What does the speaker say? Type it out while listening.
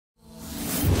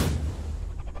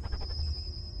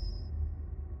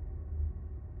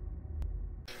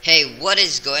Hey, what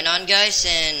is going on, guys?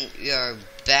 And we are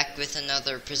back with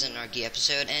another Prison-anarchy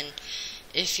episode. And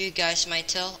if you guys might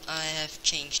tell, I have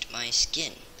changed my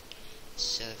skin.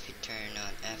 So if you turn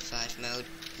on F5 mode,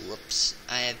 whoops,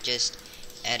 I have just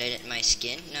edited my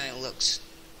skin. Now it looks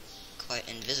quite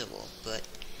invisible, but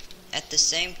at the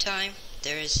same time,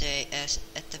 there is a S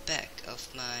at the back of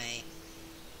my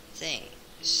thing.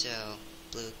 So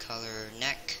blue color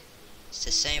neck. It's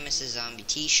the same as the zombie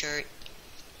t-shirt.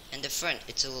 And the front,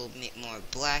 it's a little bit more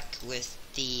black with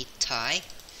the tie.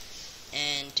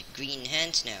 And green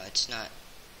hands now, it's not.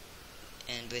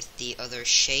 And with the other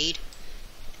shade.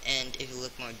 And if you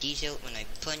look more detailed, when I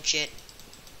punch it,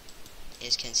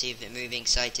 you can see if it moving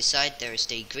side to side. There's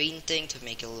the green thing to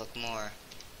make it look more,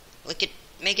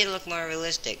 make it look more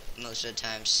realistic most of the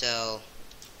time. So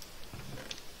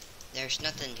there's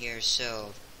nothing here.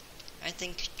 So I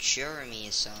think Jeremy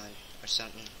is on or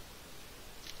something.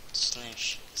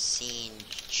 Slash scene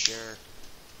sure.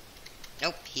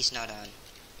 Nope, he's not on.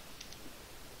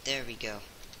 There we go.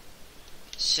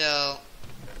 So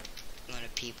a lot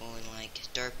of people in like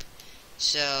derp.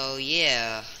 So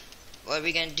yeah, what are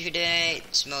we gonna do today?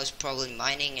 It's most probably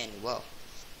mining. And whoa,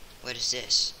 what is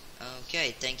this?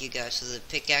 Okay, thank you guys for the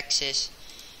pickaxes.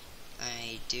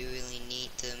 I do really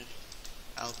need them.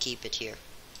 I'll keep it here.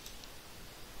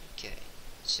 Okay,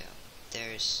 so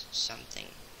there's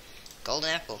something.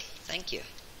 Golden apple, thank you.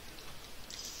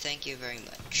 Thank you very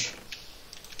much.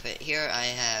 But here I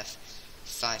have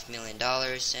 $5 million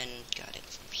and got it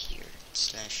from here.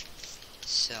 Slash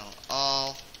sell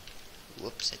all.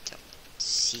 Whoops, I don't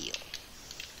seal.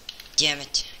 Damn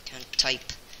it, I can't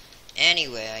type.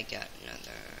 Anyway, I got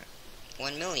another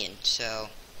 1 million,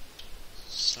 so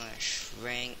slash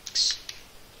ranks.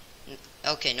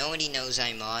 Okay, nobody knows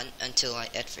I'm on until I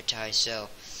advertise, so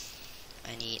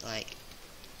I need like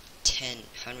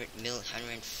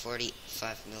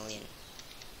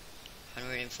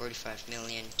 145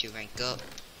 million to rank up.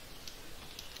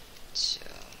 So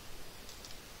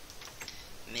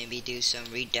maybe do some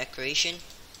redecoration.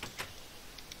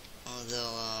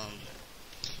 Although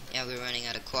yeah, we're running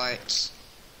out of quartz.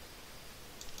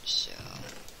 So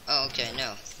oh, okay,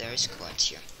 no, there is quartz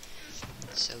here.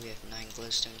 So we have 9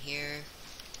 glowstone here.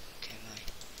 Okay,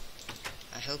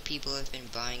 I hope people have been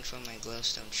buying from my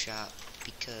glowstone shop,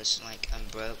 because like I'm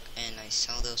broke and I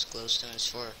sell those glowstones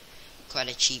for quite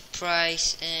a cheap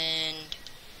price. And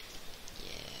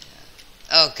yeah,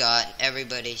 oh god,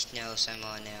 everybody knows I'm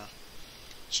on now.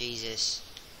 Jesus.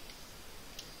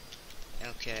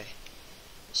 Okay,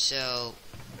 so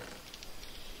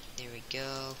there we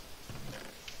go.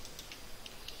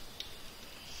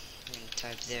 I'm gonna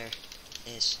type there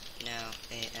is now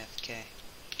AFK.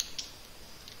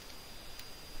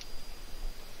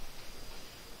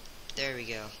 There we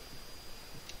go.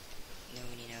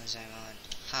 Nobody knows I'm on.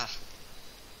 Ha.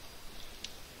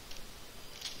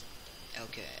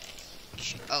 Okay.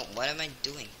 Oh, what am I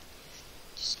doing?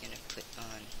 Just gonna put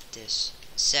on this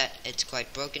set. It's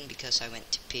quite broken because I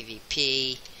went to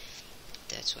PvP.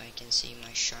 That's why I can see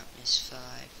my sharpness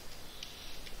 5.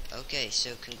 Okay,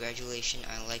 so congratulations.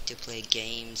 I like to play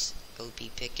games. OP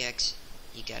pickaxe.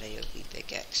 You got a OP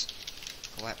pickaxe.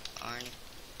 What? Arna.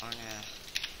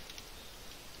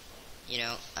 You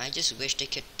know, I just wish they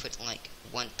could put like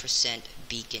 1%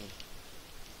 beacon.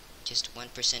 Just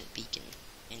 1% beacon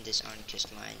in this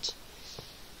anarchist mines.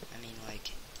 I mean,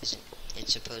 like, isn't it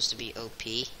supposed to be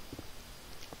OP?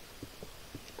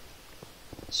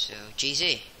 So,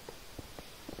 GZ.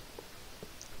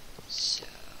 So,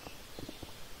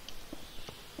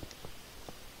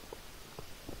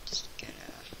 just gonna.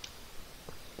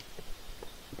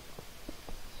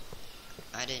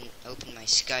 I didn't open my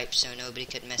Skype so nobody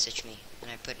could message me, and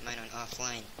I put mine on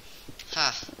offline.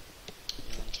 Ha!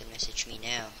 No one can message me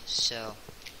now, so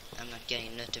I'm not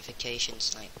getting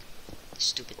notifications like the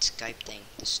stupid Skype thing,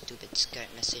 the stupid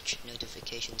Skype message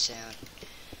notification sound.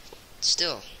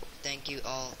 Still, thank you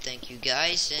all, thank you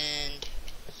guys, and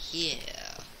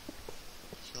yeah.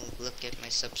 If you look at my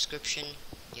subscription,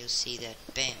 you'll see that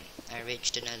bam, I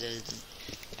reached another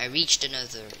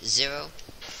 0.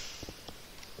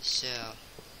 So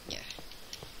yeah,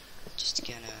 just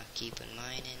gonna keep on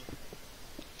mining.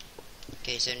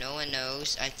 Okay, so no one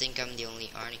knows. I think I'm the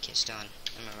only anarchist on.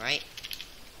 Am I right?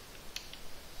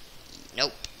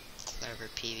 Nope. Clever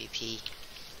PvP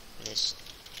list.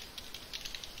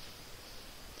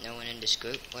 No one in this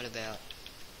group. What about?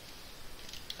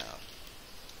 Oh.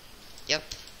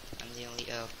 Yep. I'm the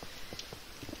only O.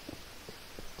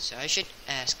 So I should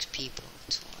ask people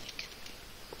to like.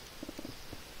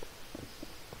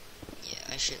 Yeah,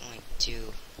 I should like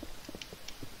do.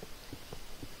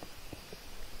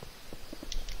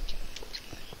 Come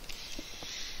on.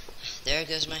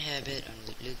 there goes my habit on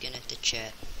looking at the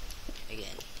chat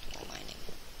again while mining.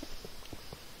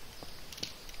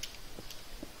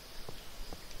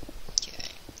 Okay,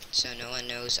 so no one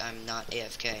knows I'm not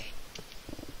AFK.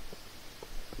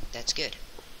 That's good.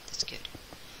 That's good.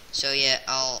 So yeah,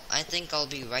 I think I'll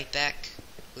be right back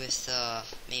with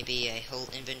maybe a whole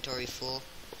inventory full.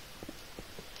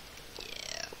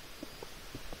 Yeah.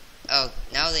 Oh,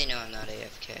 now they know I'm not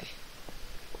AFK.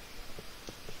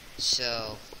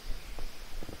 So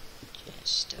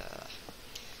just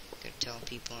gotta tell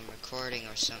people I'm recording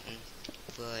or something.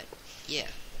 But yeah.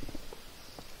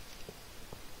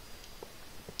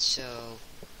 So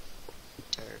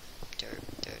derp, derp,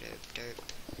 derp, derp, derp.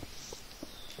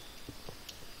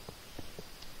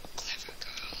 Clever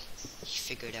girl. She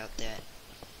figured out that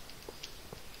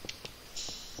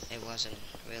it wasn't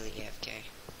really AFK.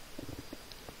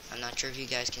 I'm not sure if you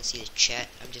guys can see the chat.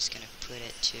 I'm just gonna put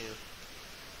it to.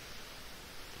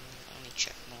 Let me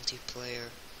check multiplayer.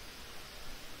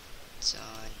 It's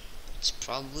on. It's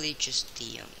probably just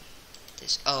the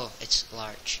this. Oh, it's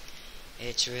large.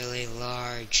 It's really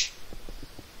large.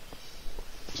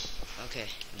 Okay,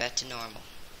 back to normal.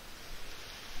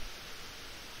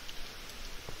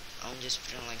 I'll just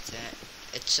put it like that.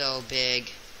 It's so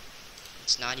big.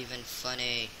 It's not even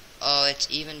funny. Oh, it's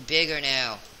even bigger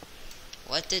now.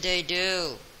 What did they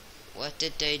do? What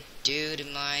did they do to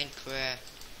Minecraft?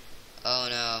 Oh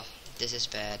no, this is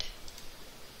bad.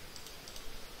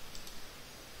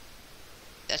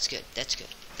 That's good, that's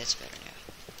good. That's better now.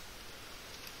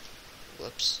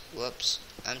 Whoops, whoops.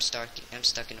 I'm stuck in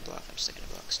a block, I'm stuck in a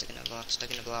block, stuck in a block, stuck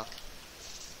in a block.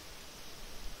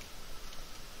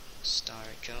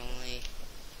 Storage only.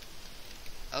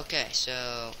 Okay,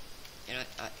 so you know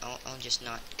I'll just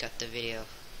not cut the video.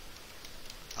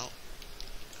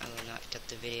 I will not cut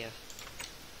the video.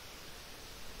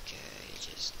 Okay,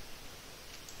 just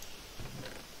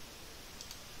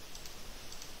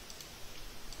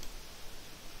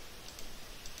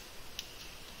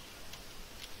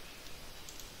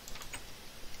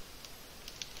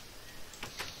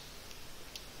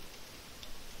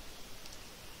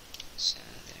so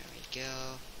there we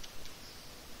go.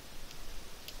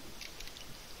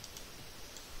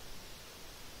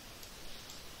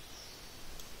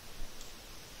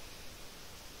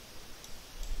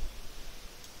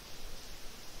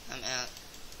 I'm out.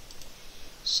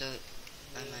 So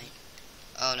I might.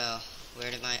 Oh no,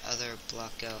 where did my other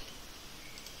block go?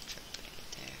 Try putting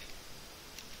it there.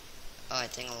 Oh, I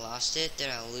think I lost it. Did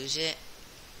I lose it?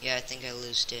 Yeah, I think I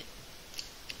lost it.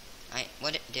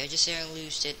 What did I just say? I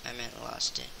lost it? I meant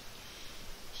lost it.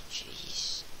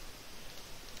 Jeez.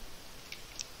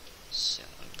 So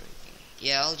I'm breaking.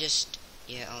 Yeah,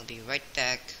 I'll be right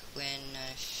back when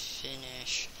I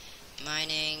finish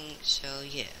mining. So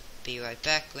yeah, be right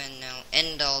back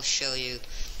and I'll show you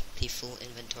the full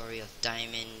inventory of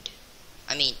emerald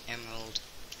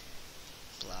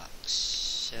blocks.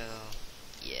 So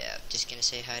yeah, just gonna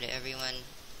say hi to everyone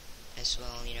as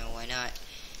well. You know why not?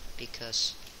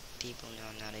 Because people know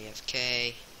I'm not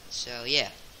AFK. So yeah,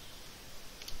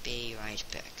 be right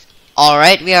back.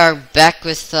 Alright, we are back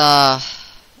with a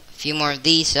few more of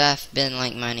these. I've been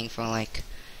like mining for like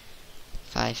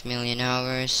 5 million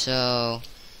hours, so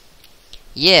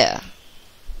yeah.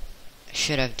 I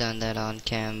should have done that on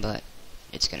cam, but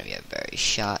it's gonna be a very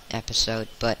short episode.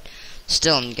 But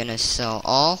still, I'm gonna sell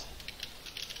all.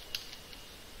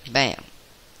 Bam.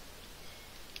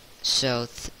 So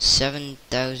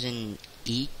 7,000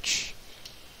 each.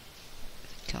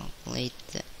 Calculate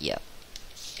that. Yep.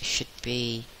 It should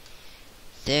be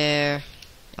there.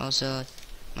 Also,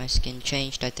 my skin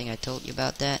changed. I think I told you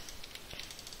about that.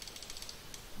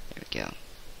 There we go.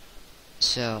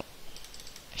 So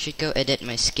I should go edit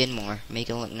my skin more, make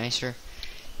it look nicer.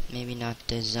 Maybe not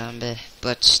the zombie,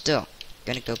 but still.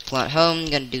 Gonna go plot home,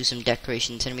 gonna do some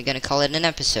decorations, and we're gonna call it an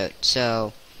episode.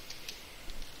 So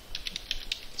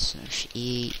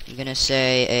I'm gonna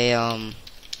say a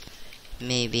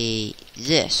maybe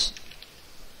this.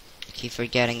 I keep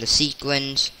forgetting the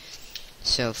sequence.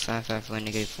 So 551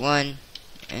 -1,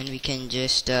 and we can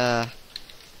just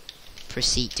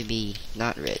proceed to be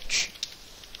not rich.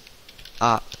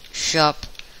 Up shop.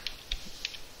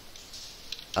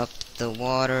 Up the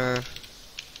water.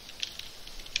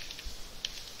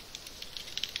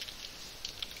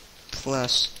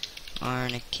 Plus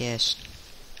Arnicus.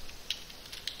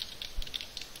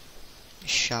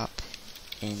 Shop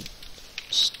in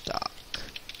stock.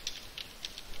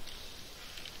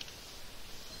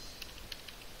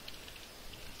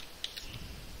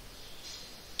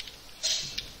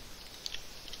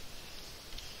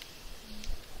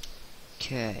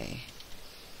 Okay.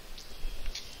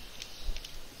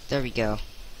 There we go.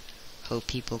 Hope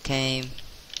people came.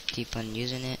 Keep on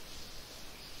using it.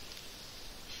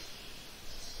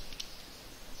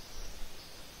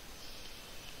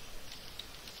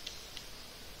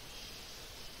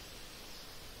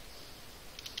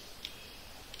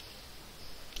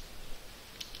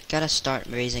 Gotta start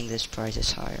raising this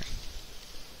prices higher.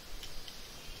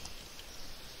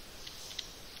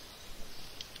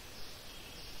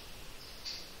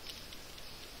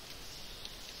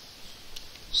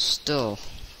 Still,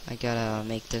 I gotta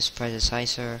make this prices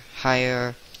higher.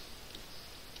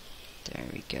 There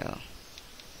we go.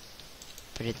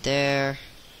 Put it there.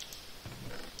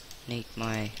 Need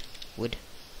my wood.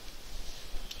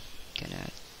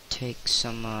 Gonna take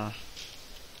some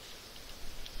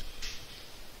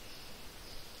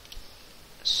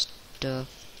stuff.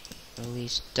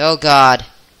 Release. Oh God!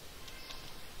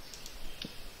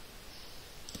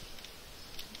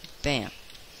 Bam.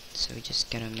 So we're just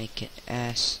gonna make it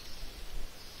as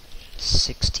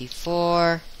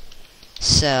 64.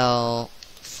 Sell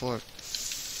for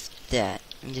that.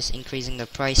 I'm just increasing the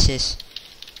prices.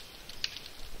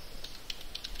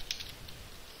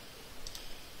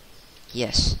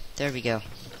 Yes, there we go.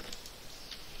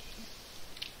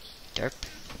 Derp.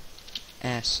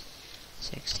 S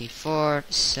 64.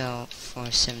 Sell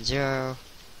for 70.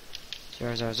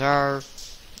 000.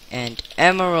 And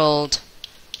emerald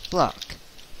block.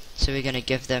 So we're gonna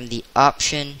give them the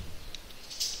option.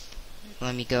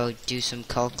 Let me go do some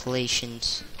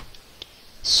calculations.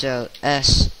 So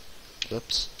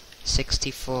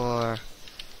 64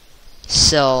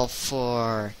 sell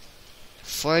for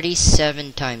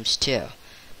 47 times 2.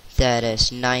 That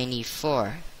is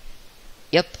 94.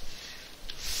 Yep.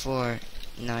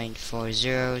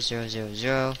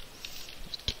 4940000.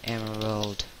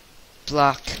 Emerald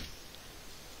block.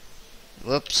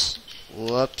 Whoops.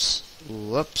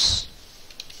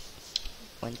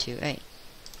 128.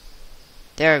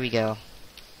 There we go.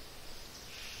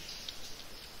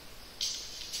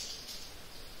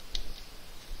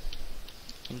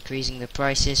 Increasing the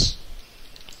prices.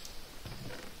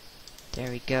 There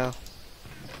we go.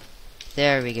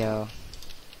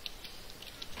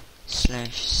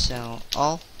 Slash sell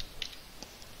all.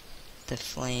 The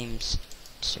flames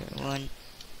 01.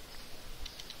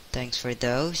 Thanks for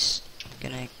those. I'm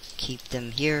gonna keep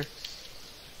them here.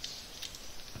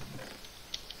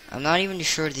 I'm not even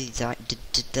sure the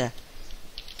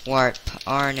warp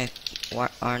Arna.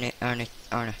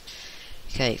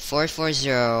 Okay,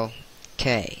 440.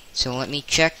 Okay, so let me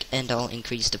check and I'll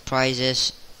increase the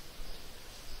prices.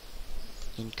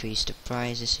 Increase the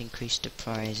prices.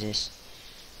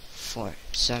 4.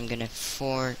 So I'm gonna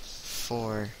 4.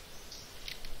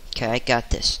 Okay, I got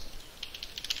this.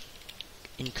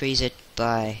 Increase it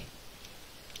by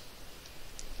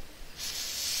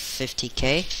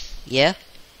 50k. Yeah.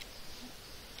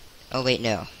 Oh wait,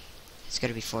 no. It's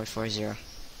gotta be 440.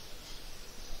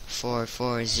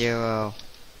 440.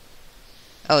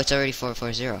 Oh, it's already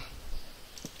 440.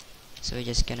 So we're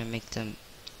just gonna make them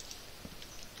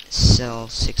sell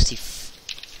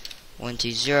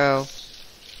 120.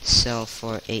 Sell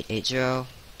for 880.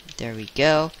 There we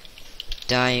go.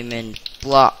 Diamond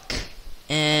block.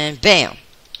 And bam!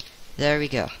 There we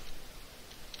go.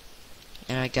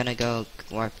 And I'm gonna go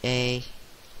warp A.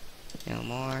 No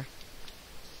more.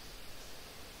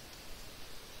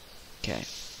 Okay.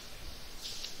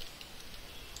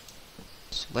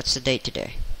 So what's the date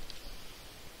today?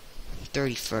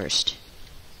 31st.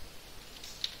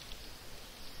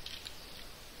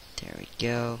 There we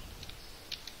go.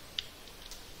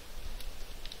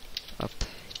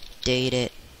 Update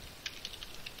it.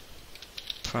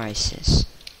 Prices.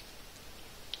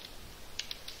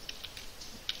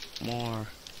 More.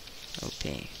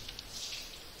 Okay.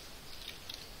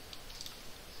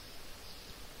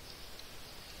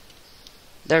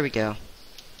 There we go.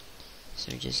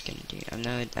 So we're just gonna do.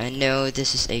 I know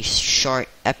this is a short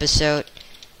episode.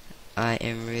 I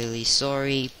am really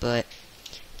sorry, but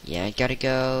yeah, I gotta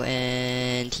go.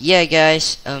 And yeah,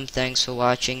 guys, thanks for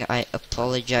watching. I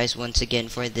apologize once again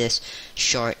for this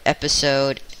short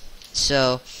episode.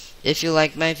 So if you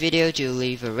like my video, do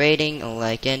leave a rating, a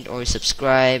like, and or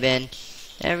subscribe. And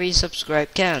every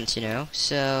subscribe counts, you know.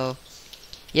 So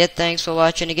yeah, thanks for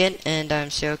watching again. And I'm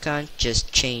Seokan.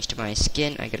 Just changed my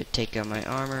skin. I gotta take out my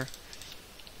armor.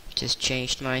 Just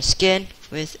changed my skin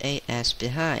with a S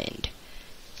behind.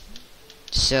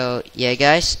 So yeah,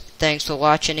 guys, thanks for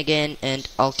watching again, and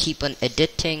I'll keep on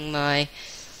editing my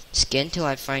skin till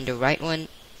I find the right one.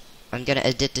 I'm gonna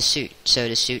edit the suit, so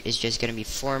the suit is just gonna be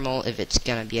formal if it's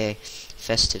gonna be a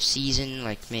festive season,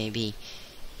 like maybe,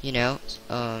 you know,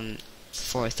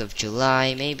 4th of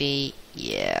July, maybe.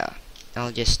 Yeah.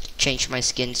 I'll just change my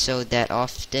skin so that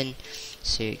often,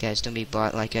 so you guys don't be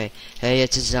bought like a, hey,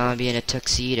 it's a zombie in a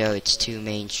tuxedo. It's too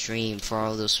mainstream for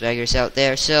all those beggars out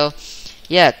there. So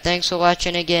yeah, thanks for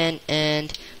watching again,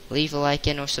 and leave a like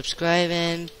and or subscribe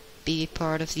and be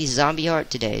part of the zombie heart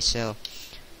today. So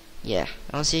yeah,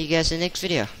 I'll see you guys in the next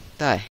video. Bye.